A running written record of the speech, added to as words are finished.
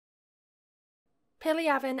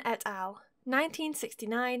Piliavin et al.,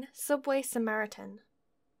 1969, Subway Samaritan.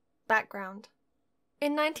 Background.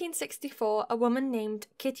 In 1964, a woman named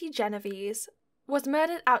Kitty Genovese was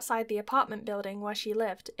murdered outside the apartment building where she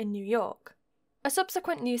lived in New York. A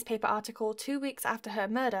subsequent newspaper article 2 weeks after her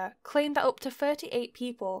murder claimed that up to 38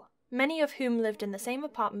 people, many of whom lived in the same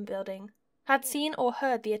apartment building, had seen or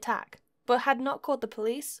heard the attack, but had not called the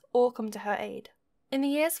police or come to her aid. In the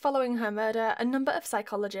years following her murder, a number of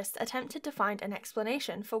psychologists attempted to find an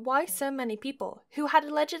explanation for why so many people who had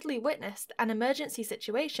allegedly witnessed an emergency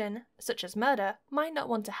situation, such as murder, might not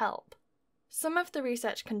want to help. Some of the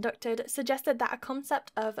research conducted suggested that a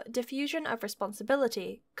concept of diffusion of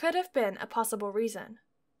responsibility could have been a possible reason.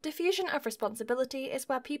 Diffusion of responsibility is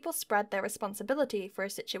where people spread their responsibility for a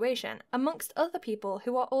situation amongst other people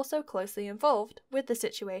who are also closely involved with the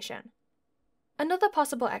situation. Another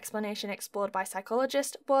possible explanation explored by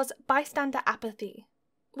psychologists was bystander apathy,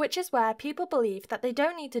 which is where people believe that they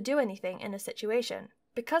don't need to do anything in a situation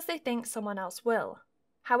because they think someone else will.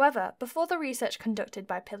 However, before the research conducted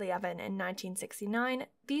by Piliavin in 1969,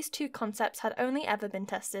 these two concepts had only ever been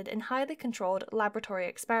tested in highly controlled laboratory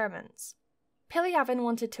experiments. Piliavin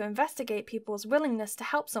wanted to investigate people's willingness to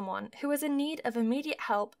help someone who was in need of immediate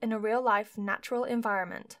help in a real-life natural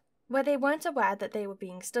environment, where they weren't aware that they were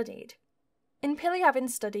being studied. In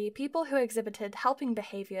Piliavin's study, people who exhibited helping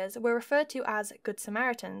behaviours were referred to as Good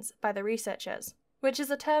Samaritans by the researchers, which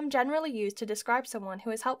is a term generally used to describe someone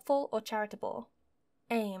who is helpful or charitable.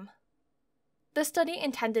 Aim. The study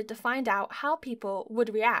intended to find out how people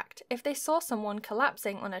would react if they saw someone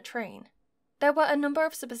collapsing on a train. There were a number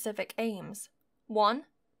of specific aims. 1.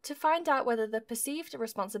 To find out whether the perceived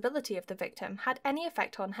responsibility of the victim had any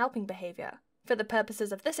effect on helping behaviour. For the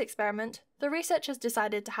purposes of this experiment, the researchers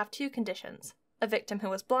decided to have two conditions, a victim who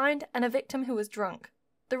was blind and a victim who was drunk.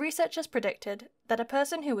 The researchers predicted that a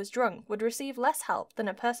person who was drunk would receive less help than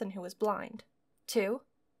a person who was blind. 2.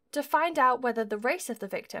 To find out whether the race of the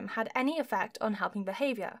victim had any effect on helping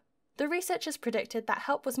behaviour. The researchers predicted that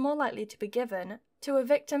help was more likely to be given to a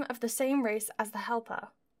victim of the same race as the helper.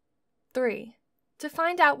 3. To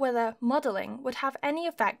find out whether modelling would have any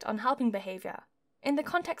effect on helping behaviour. In the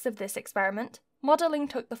context of this experiment, modelling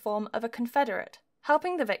took the form of a confederate,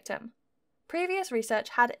 helping the victim. Previous research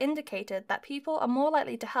had indicated that people are more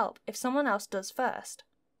likely to help if someone else does first.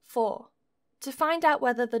 4. To find out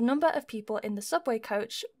whether the number of people in the subway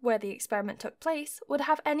coach where the experiment took place would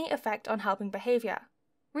have any effect on helping behaviour.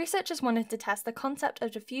 Researchers wanted to test the concept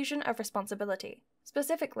of diffusion of responsibility,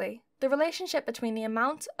 specifically, the relationship between the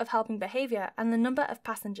amount of helping behaviour and the number of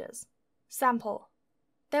passengers. Sample.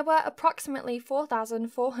 There were approximately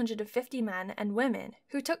 4,450 men and women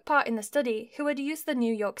who took part in the study who had used the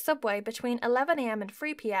New York subway between 11 a.m. and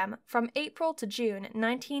 3 p.m. from April to June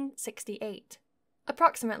 1968.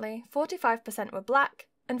 Approximately 45% were black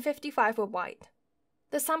and 55% were white.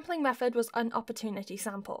 The sampling method was an opportunity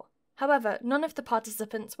sample. However, none of the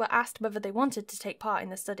participants were asked whether they wanted to take part in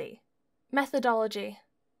the study. Methodology.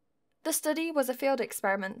 The study was a field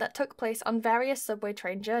experiment that took place on various subway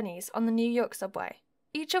train journeys on the New York subway,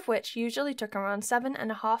 each of which usually took around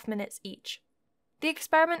 7.5 minutes each. The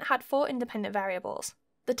experiment had 4 independent variables: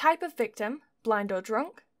 the type of victim, blind or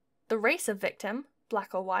drunk, the race of victim,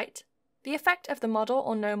 black or white, the effect of the model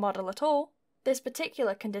or no model at all. This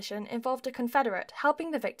particular condition involved a confederate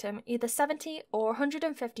helping the victim either 70 or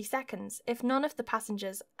 150 seconds if none of the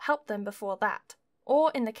passengers helped them before that,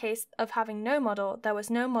 or in the case of having no model, there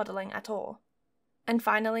was no modelling at all. And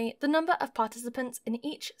finally, the number of participants in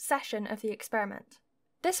each session of the experiment.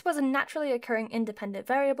 This was a naturally occurring independent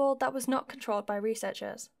variable that was not controlled by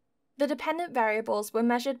researchers. The dependent variables were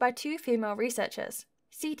measured by 2 female researchers,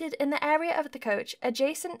 seated in the area of the coach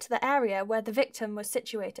adjacent to the area where the victim was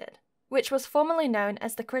situated, which was formerly known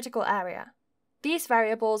as the critical area. These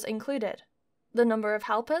variables included the number of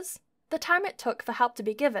helpers, the time it took for help to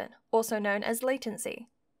be given, also known as latency,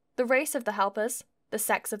 the race of the helpers, the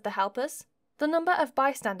sex of the helpers, the number of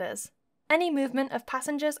bystanders, any movement of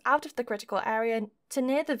passengers out of the critical area to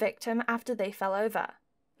near the victim after they fell over,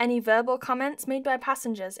 any verbal comments made by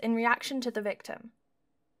passengers in reaction to the victim.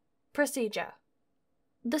 Procedure.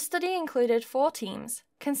 The study included 4 teams,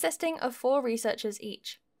 consisting of 4 researchers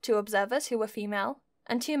each, 2 observers who were female,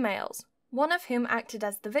 and 2 males, one of whom acted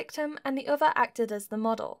as the victim and the other acted as the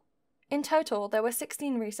model. In total, there were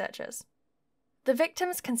 16 researchers. The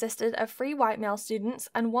victims consisted of 3 white male students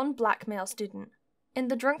and 1 black male student. In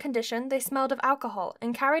the drunk condition, they smelled of alcohol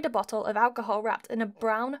and carried a bottle of alcohol wrapped in a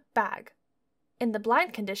brown bag. In the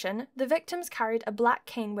blind condition, the victims carried a black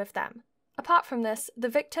cane with them. Apart from this, the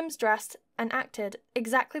victims dressed and acted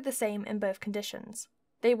exactly the same in both conditions.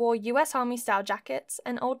 They wore US Army-style jackets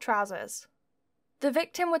and old trousers. The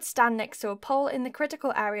victim would stand next to a pole in the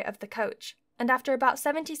critical area of the coach, and after about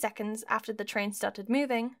 70 seconds after the train started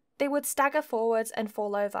moving, they would stagger forwards and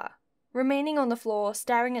fall over, remaining on the floor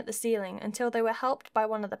staring at the ceiling until they were helped by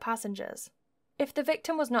one of the passengers. If the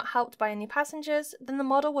victim was not helped by any passengers, then the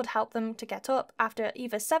model would help them to get up after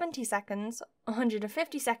either 70 seconds,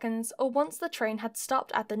 150 seconds, or once the train had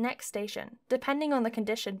stopped at the next station, depending on the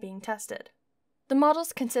condition being tested. The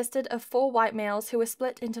models consisted of 4 white males who were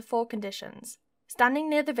split into 4 conditions: standing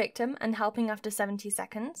near the victim and helping after 70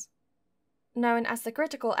 seconds, known as the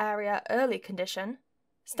critical area early condition;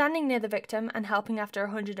 standing near the victim and helping after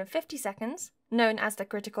 150 seconds, known as the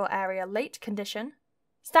critical area late condition;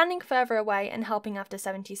 standing further away and helping after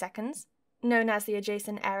 70 seconds, known as the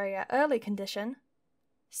adjacent area early condition;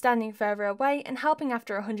 standing further away and helping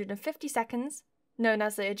after 150 seconds, known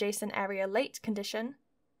as the adjacent area late condition;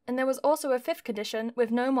 and there was also a 5th condition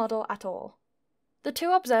with no model at all. The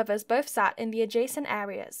 2 observers both sat in the adjacent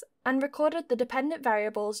areas and recorded the dependent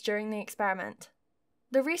variables during the experiment.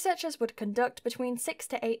 The researchers would conduct between 6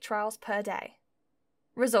 to 8 trials per day.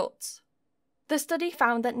 Results. The study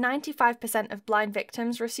found that 95% of blind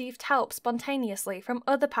victims received help spontaneously from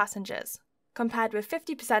other passengers, compared with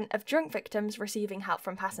 50% of drunk victims receiving help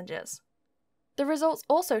from passengers. The results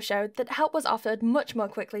also showed that help was offered much more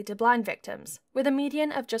quickly to blind victims, with a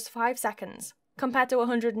median of just 5 seconds, compared to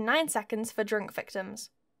 109 seconds for drunk victims.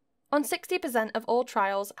 On 60% of all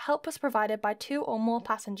trials, help was provided by 2 or more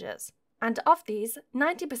passengers, and of these,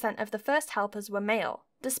 90% of the first helpers were male,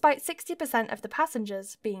 despite 60% of the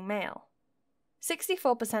passengers being male.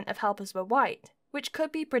 64% of helpers were white, which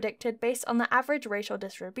could be predicted based on the average racial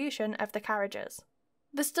distribution of the carriages.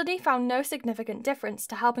 The study found no significant difference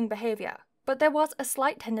to helping behaviour, but there was a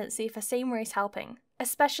slight tendency for same-race helping,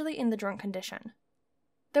 especially in the drunk condition.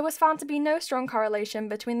 There was found to be no strong correlation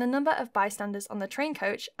between the number of bystanders on the train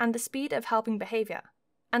coach and the speed of helping behaviour,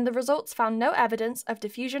 and the results found no evidence of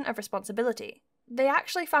diffusion of responsibility. They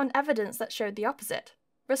actually found evidence that showed the opposite.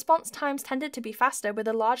 Response times tended to be faster with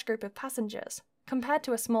a large group of passengers, compared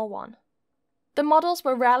to a small one. The models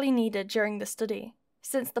were rarely needed during the study,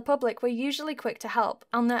 since the public were usually quick to help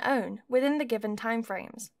on their own within the given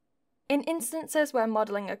timeframes. In instances where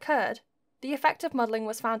modelling occurred, the effect of modelling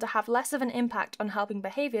was found to have less of an impact on helping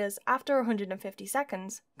behaviours after 150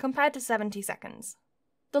 seconds, compared to 70 seconds.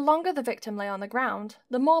 The longer the victim lay on the ground,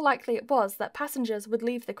 the more likely it was that passengers would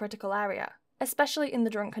leave the critical area, especially in the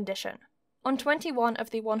drunk condition. On 21 of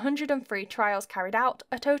the 103 trials carried out,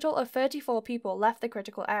 a total of 34 people left the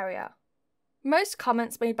critical area. Most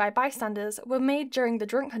comments made by bystanders were made during the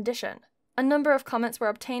drunk condition. A number of comments were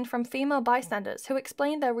obtained from female bystanders who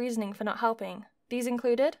explained their reasoning for not helping. These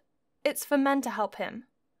included, "It's for men to help him.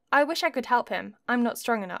 I wish I could help him. I'm not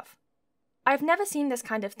strong enough. I've never seen this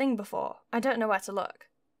kind of thing before. I don't know where to look."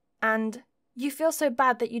 And, "You feel so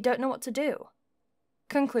bad that you don't know what to do."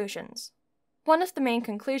 Conclusions. One of the main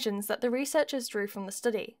conclusions that the researchers drew from the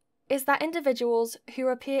study is that individuals who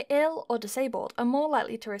appear ill or disabled are more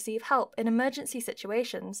likely to receive help in emergency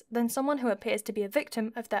situations than someone who appears to be a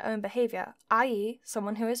victim of their own behaviour, i.e.,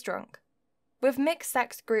 someone who is drunk. With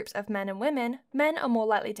mixed-sex groups of men and women, men are more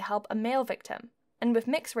likely to help a male victim, and with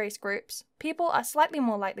mixed-race groups, people are slightly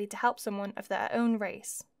more likely to help someone of their own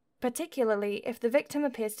race, particularly if the victim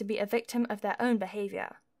appears to be a victim of their own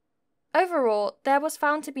behaviour. Overall, there was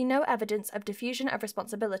found to be no evidence of diffusion of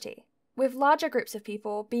responsibility, with larger groups of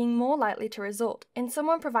people being more likely to result in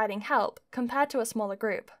someone providing help compared to a smaller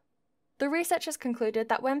group. The researchers concluded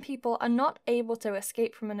that when people are not able to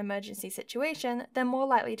escape from an emergency situation, they're more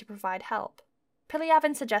likely to provide help.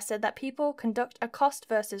 Piliavin suggested that people conduct a cost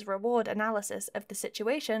versus reward analysis of the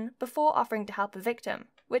situation before offering to help a victim,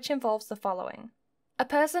 which involves the following. A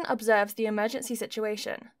person observes the emergency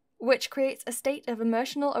situation, which creates a state of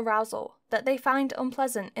emotional arousal that they find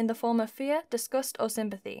unpleasant in the form of fear, disgust, or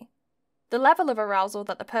sympathy. The level of arousal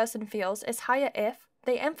that the person feels is higher if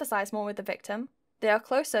they emphasize more with the victim, they are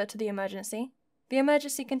closer to the emergency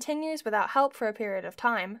continues without help for a period of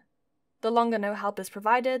time, the longer no help is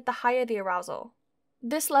provided, the higher the arousal.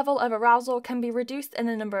 This level of arousal can be reduced in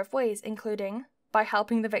a number of ways, including by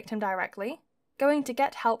helping the victim directly, going to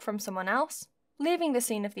get help from someone else, leaving the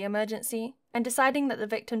scene of the emergency, and deciding that the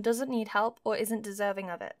victim doesn't need help or isn't deserving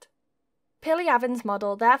of it. Piliavin's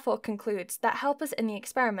model therefore concludes that helpers in the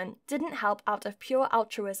experiment didn't help out of pure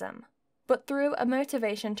altruism, but through a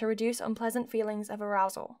motivation to reduce unpleasant feelings of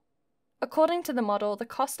arousal. According to the model, the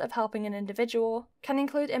cost of helping an individual can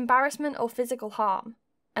include embarrassment or physical harm,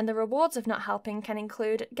 and the rewards of not helping can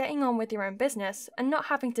include getting on with your own business and not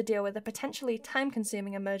having to deal with a potentially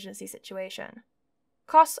time-consuming emergency situation.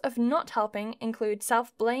 Costs of not helping include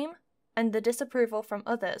self-blame and the disapproval from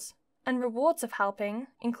others, and rewards of helping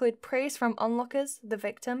include praise from onlookers, the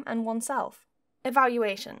victim, and oneself.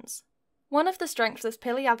 Evaluations. One of the strengths of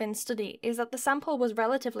Piliavin's study is that the sample was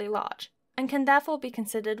relatively large, and can therefore be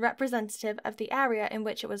considered representative of the area in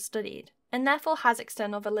which it was studied, and therefore has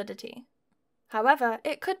external validity. However,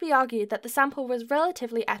 it could be argued that the sample was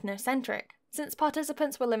relatively ethnocentric, since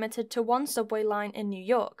participants were limited to one subway line in New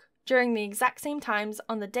York, during the exact same times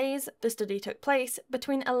on the days the study took place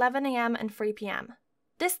between 11 AM and 3 PM.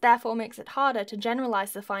 This therefore makes it harder to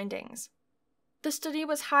generalize the findings. The study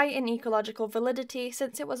was high in ecological validity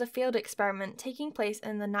since it was a field experiment taking place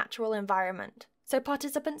in the natural environment, so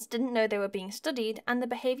participants didn't know they were being studied and the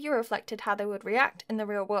behavior reflected how they would react in the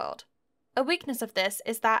real world. A weakness of this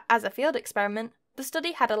is that, as a field experiment, the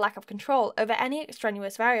study had a lack of control over any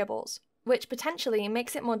extraneous variables, which potentially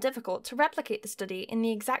makes it more difficult to replicate the study in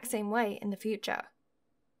the exact same way in the future.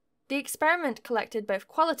 The experiment collected both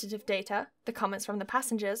qualitative data, the comments from the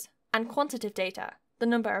passengers, and quantitative data, the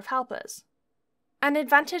number of helpers. An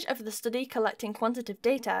advantage of the study collecting quantitative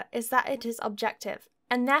data is that it is objective,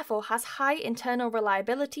 and therefore has high internal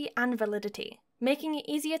reliability and validity, making it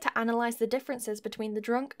easier to analyze the differences between the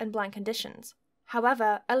drunk and blind conditions.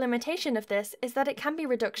 However, a limitation of this is that it can be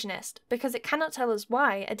reductionist, because it cannot tell us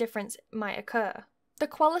why a difference might occur. The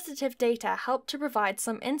qualitative data helped to provide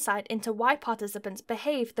some insight into why participants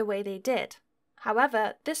behaved the way they did.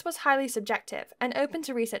 However, this was highly subjective and open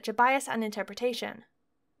to researcher bias and interpretation,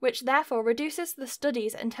 which therefore reduces the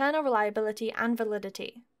study's internal reliability and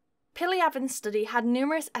validity. Piliavin's study had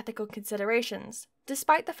numerous ethical considerations.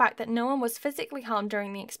 Despite the fact that no one was physically harmed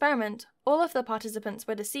during the experiment, all of the participants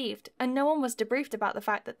were deceived, and no one was debriefed about the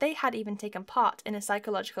fact that they had even taken part in a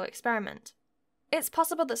psychological experiment. It's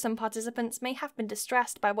possible that some participants may have been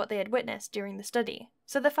distressed by what they had witnessed during the study,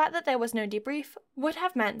 so the fact that there was no debrief would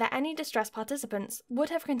have meant that any distressed participants would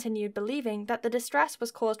have continued believing that the distress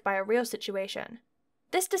was caused by a real situation.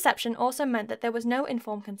 This deception also meant that there was no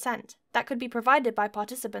informed consent that could be provided by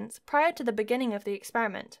participants prior to the beginning of the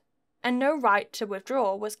experiment, and no right to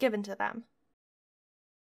withdraw was given to them.